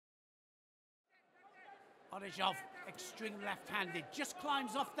Orujov, extreme left-handed, just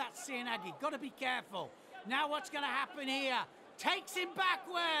climbs off that Sianagi. Got to be careful. Now what's going to happen here? Takes him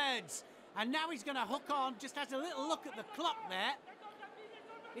backwards! And now he's going to hook on, just has a little look at the clock there.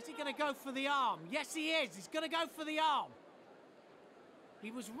 Is he going to go for the arm? Yes, he is. He's going to go for the arm.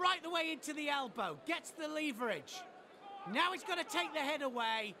 He was right the way into the elbow. Gets the leverage. Now he's got to take the head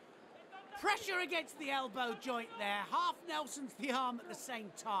away. Pressure against the elbow joint there. Half Nelson's the arm at the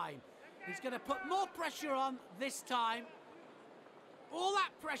same time. He's going to put more pressure on this time. All that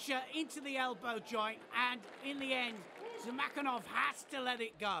pressure into the elbow joint, and in the end, Zhumakanov has to let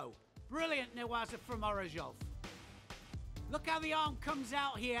it go. Brilliant newaza from Orujov. Look how the arm comes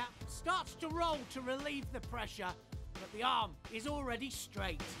out here. Starts to roll to relieve the pressure, but the arm is already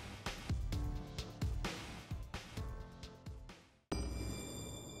straight.